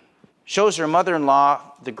night, shows her mother-in-law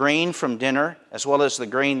the grain from dinner, as well as the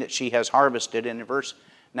grain that she has harvested. And in verse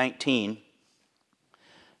 19,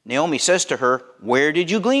 Naomi says to her, where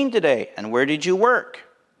did you glean today, and where did you work?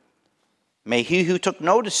 May he who took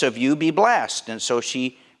notice of you be blessed. And so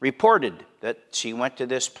she reported that she went to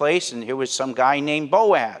this place, and here was some guy named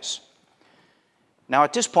Boaz. Now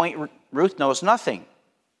at this point, Ruth knows nothing,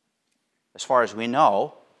 as far as we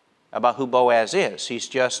know, about who Boaz is. He's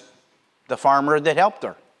just the farmer that helped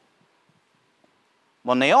her.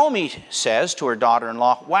 Well, Naomi says to her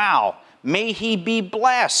daughter-in-law, wow, may he be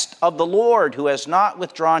blessed of the Lord who has not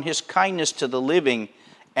withdrawn his kindness to the living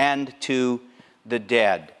and to the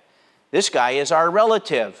dead. This guy is our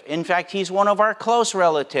relative. In fact, he's one of our close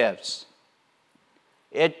relatives.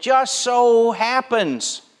 It just so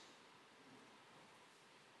happens.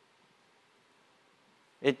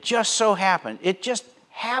 It just so happened. It just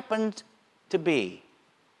happened to be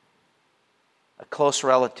a close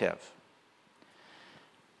relative.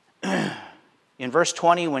 In verse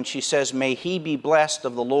 20, when she says, may he be blessed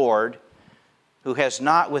of the Lord, who has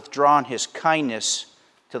not withdrawn his kindness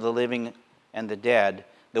to the living and the dead.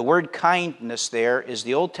 The word kindness there is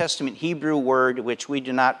the Old Testament Hebrew word, which we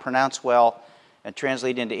do not pronounce well and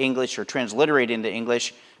translate into English or transliterate into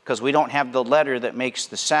English, because we don't have the letter that makes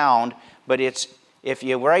the sound, but it's, if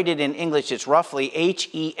you write it in English, it's roughly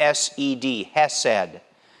H-E-S-E-D, Hesed.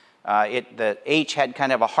 The H had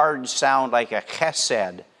kind of a hard sound like a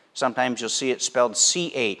chesed. Sometimes you'll see it spelled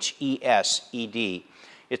C-H-E-S-E-D.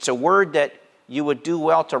 It's a word that you would do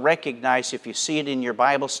well to recognize if you see it in your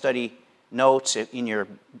Bible study notes, in your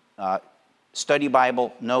study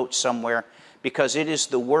Bible notes somewhere, because it is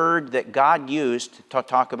the word that God used to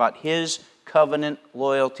talk about His covenant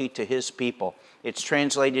loyalty to His people. It's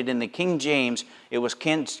translated in the King James. It was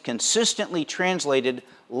consistently translated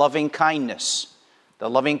loving kindness, the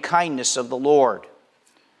loving kindness of the Lord.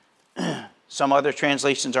 Some other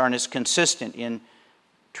translations aren't as consistent in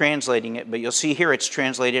translating it, but you'll see here it's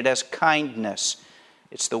translated as kindness.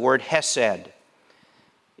 It's the word hesed.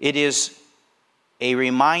 It is a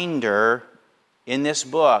reminder in this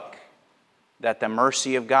book that the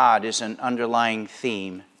mercy of God is an underlying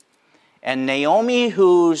theme. And Naomi,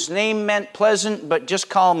 whose name meant pleasant, but just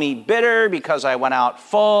call me bitter because I went out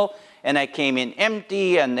full and I came in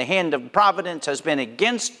empty and the hand of providence has been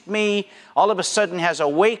against me, all of a sudden has a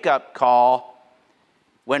wake-up call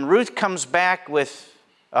when Ruth comes back with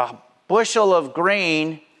a bushel of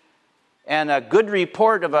grain and a good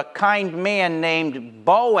report of a kind man named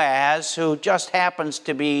Boaz, who just happens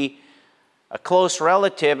to be a close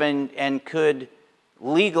relative and could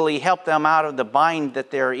legally help them out of the bind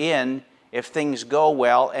that they're in if things go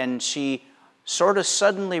well. And she sort of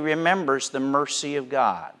suddenly remembers the mercy of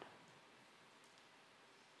God.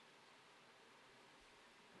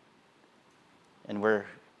 And we're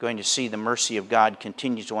going to see the mercy of God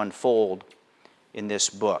continue to unfold in this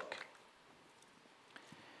book.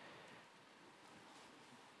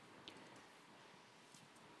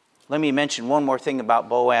 Let me mention one more thing about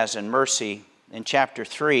Boaz and mercy in chapter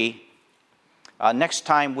 3. Next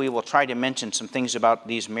time we will try to mention some things about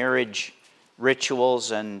these marriage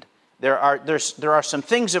rituals, and there are some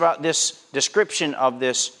things about this description of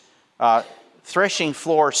this threshing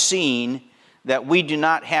floor scene that we do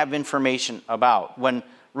not have information about. When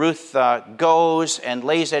Ruth goes and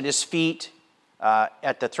lays at his feet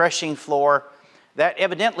at the threshing floor, that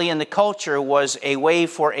evidently in the culture was a way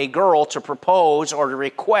for a girl to propose or to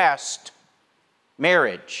request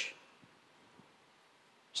marriage.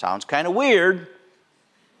 Sounds kind of weird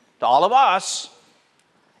to all of us.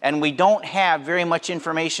 And we don't have very much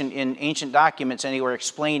information in ancient documents anywhere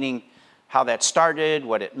explaining how that started,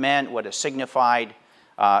 what it meant, what it signified.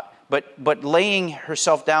 But laying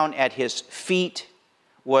herself down at his feet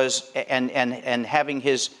was, and having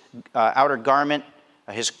his outer garment,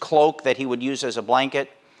 his cloak that he would use as a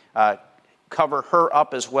blanket, cover her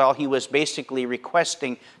up as well. He was basically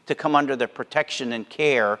requesting to come under the protection and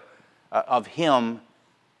care of him,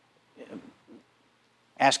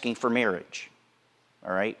 asking for marriage.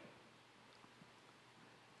 All right?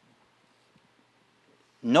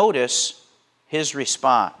 Notice his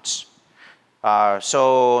response.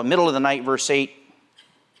 So, middle of the night, verse 8,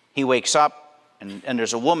 he wakes up and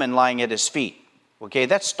there's a woman lying at his feet. Okay,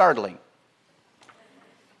 that's startling.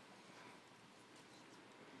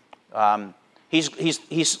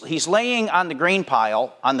 He's laying on the grain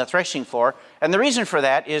pile on the threshing floor, and the reason for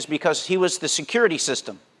that is because he was the security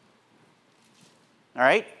system. All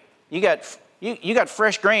right, you got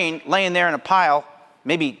fresh grain laying there in a pile,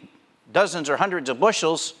 maybe dozens or hundreds of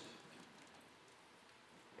bushels.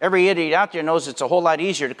 Every idiot out there knows it's a whole lot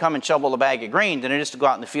easier to come and shovel a bag of grain than it is to go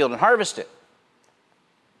out in the field and harvest it.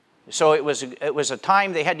 So it was a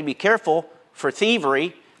time they had to be careful for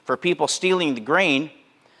thievery, for people stealing the grain.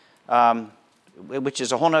 Which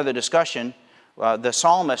is a whole other discussion. The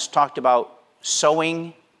psalmist talked about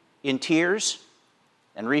sowing in tears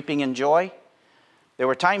and reaping in joy. There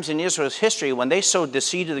were times in Israel's history when they sowed the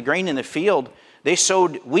seed of the grain in the field, they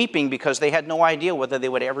sowed weeping because they had no idea whether they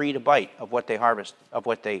would ever eat a bite of what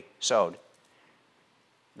they sowed.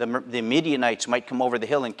 The Midianites might come over the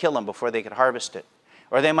hill and kill them before they could harvest it.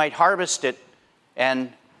 Or they might harvest it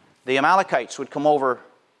and the Amalekites would come over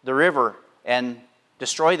the river and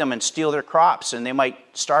destroy them and steal their crops, and they might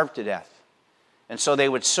starve to death. And so they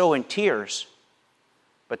would sow in tears,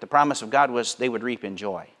 but the promise of God was they would reap in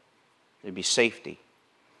joy. There'd be safety.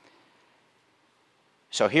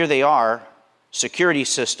 So here they are, security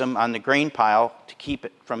system on the grain pile to keep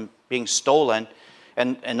it from being stolen,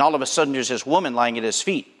 and all of a sudden there's this woman lying at his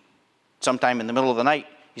feet. Sometime in the middle of the night,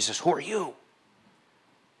 he says, "Who are you?"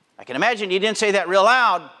 I can imagine he didn't say that real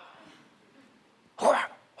loud. Who are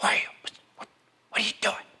you? What are you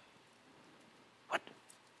doing? What?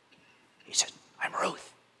 He said, "I'm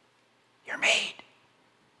Ruth, your maid.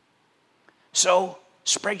 So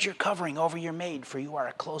spread your covering over your maid, for you are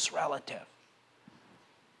a close relative."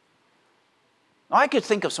 Now, I could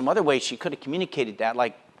think of some other ways she could have communicated that,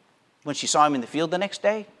 like when she saw him in the field the next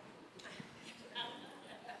day.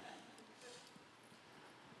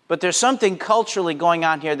 But there's something culturally going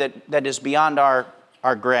on here that is beyond our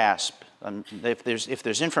grasp. If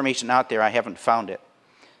there's information out there, I haven't found it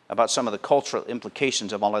about some of the cultural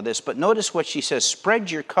implications of all of this. But notice what she says,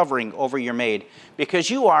 spread your covering over your maid, because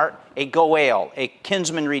you are a goel, a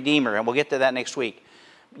kinsman redeemer, and we'll get to that next week.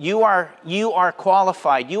 You are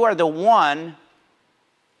qualified. You are the one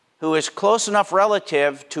who is close enough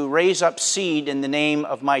relative to raise up seed in the name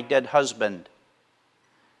of my dead husband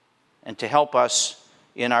and to help us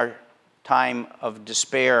in our time of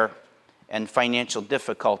despair and financial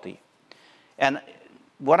difficulty. And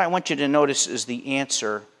what I want you to notice is the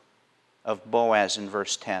answer of Boaz in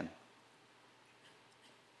verse 10.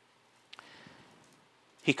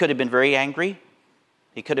 He could have been very angry.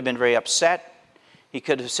 He could have been very upset. He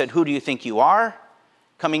could have said, who do you think you are?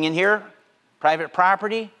 Coming in here, private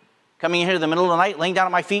property, coming in here in the middle of the night, laying down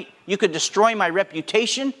at my feet. You could destroy my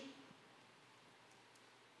reputation.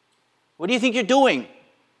 What do you think you're doing?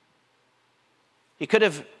 He could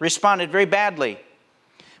have responded very badly.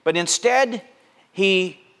 But instead,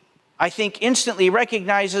 he, I think, instantly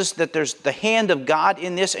recognizes that there's the hand of God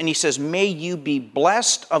in this, and he says, may you be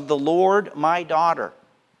blessed of the Lord, my daughter.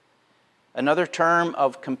 Another term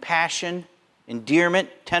of compassion, endearment,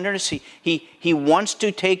 tenderness. He wants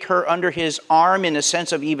to take her under his arm in a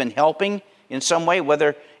sense of even helping in some way,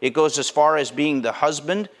 whether it goes as far as being the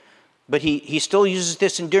husband, but he still uses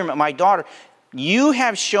this endearment. My daughter, you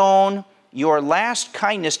have shown your last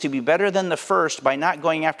kindness to be better than the first by not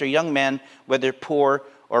going after young men, whether poor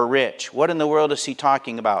or rich. What in the world is he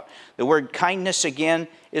talking about? The word kindness again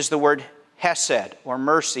is the word hesed or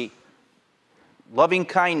mercy, loving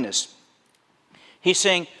kindness. He's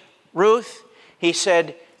saying, Ruth, he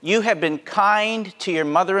said, you have been kind to your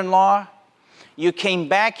mother-in-law. You came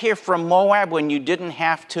back here from Moab when you didn't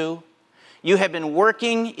have to. You have been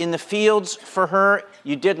working in the fields for her.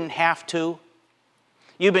 You didn't have to.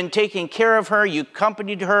 You've been taking care of her. You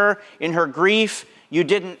accompanied her in her grief. You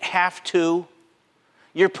didn't have to.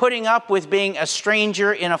 You're putting up with being a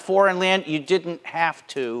stranger in a foreign land. You didn't have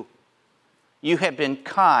to. You have been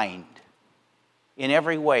kind in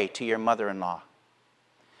every way to your mother-in-law.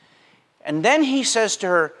 And then he says to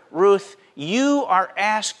her, Ruth, you are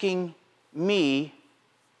asking me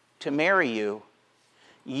to marry you.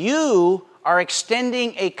 You are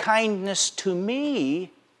extending a kindness to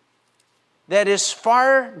me that is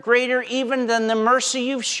far greater even than the mercy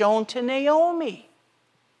you've shown to Naomi.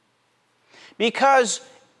 Because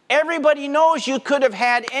everybody knows you could have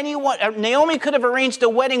had anyone, Naomi could have arranged a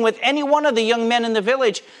wedding with any one of the young men in the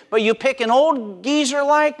village, but you pick an old geezer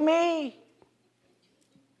like me.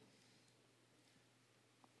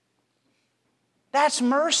 That's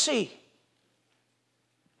mercy.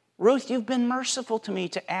 Ruth, you've been merciful to me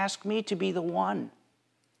to ask me to be the one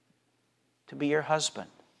to be your husband.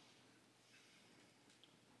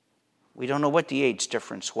 We don't know what the age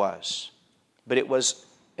difference was, but it was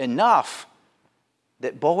enough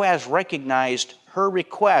that Boaz recognized her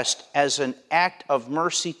request as an act of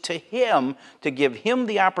mercy to him to give him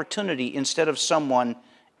the opportunity instead of someone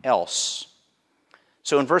else.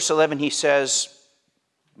 So in verse 11 he says,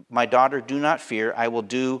 my daughter, do not fear. I will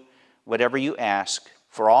do whatever you ask.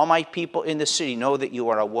 For all my people in the city know that you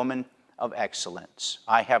are a woman of excellence.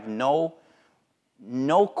 I have no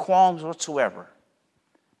qualms whatsoever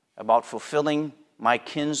about fulfilling my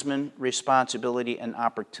kinsman responsibility and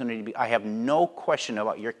opportunity. I have no question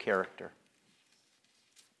about your character.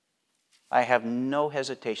 I have no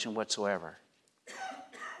hesitation whatsoever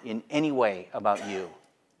in any way about you.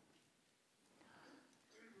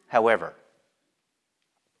 However,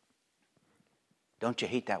 don't you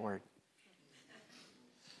hate that word?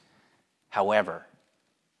 However,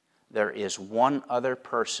 there is one other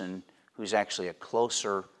person who's actually a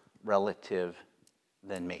closer relative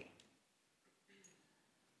than me.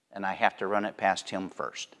 And I have to run it past him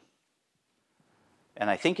first. And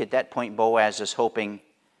I think at that point Boaz is hoping,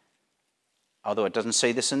 although it doesn't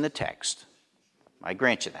say this in the text, I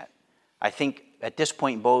grant you that. I think at this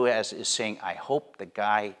point Boaz is saying, I hope the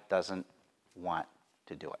guy doesn't want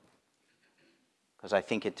to do it. Because I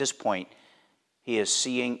think at this point he is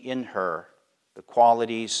seeing in her the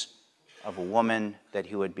qualities of a woman that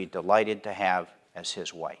he would be delighted to have as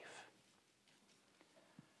his wife.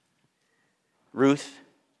 Ruth,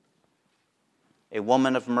 a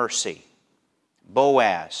woman of mercy.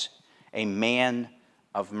 Boaz, a man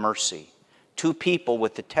of mercy. Two people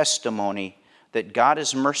with the testimony that God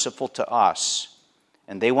is merciful to us,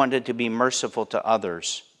 and they wanted to be merciful to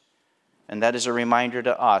others. And that is a reminder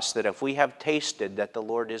to us that if we have tasted that the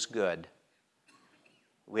Lord is good,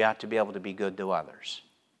 we ought to be able to be good to others.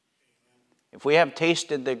 If we have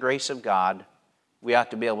tasted the grace of God, we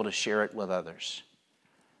ought to be able to share it with others.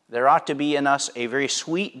 There ought to be in us a very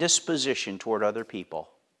sweet disposition toward other people,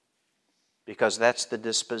 because that's the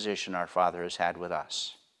disposition our Father has had with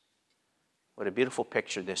us. What a beautiful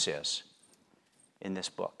picture this is in this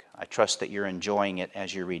book. I trust that you're enjoying it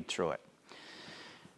as you read through it.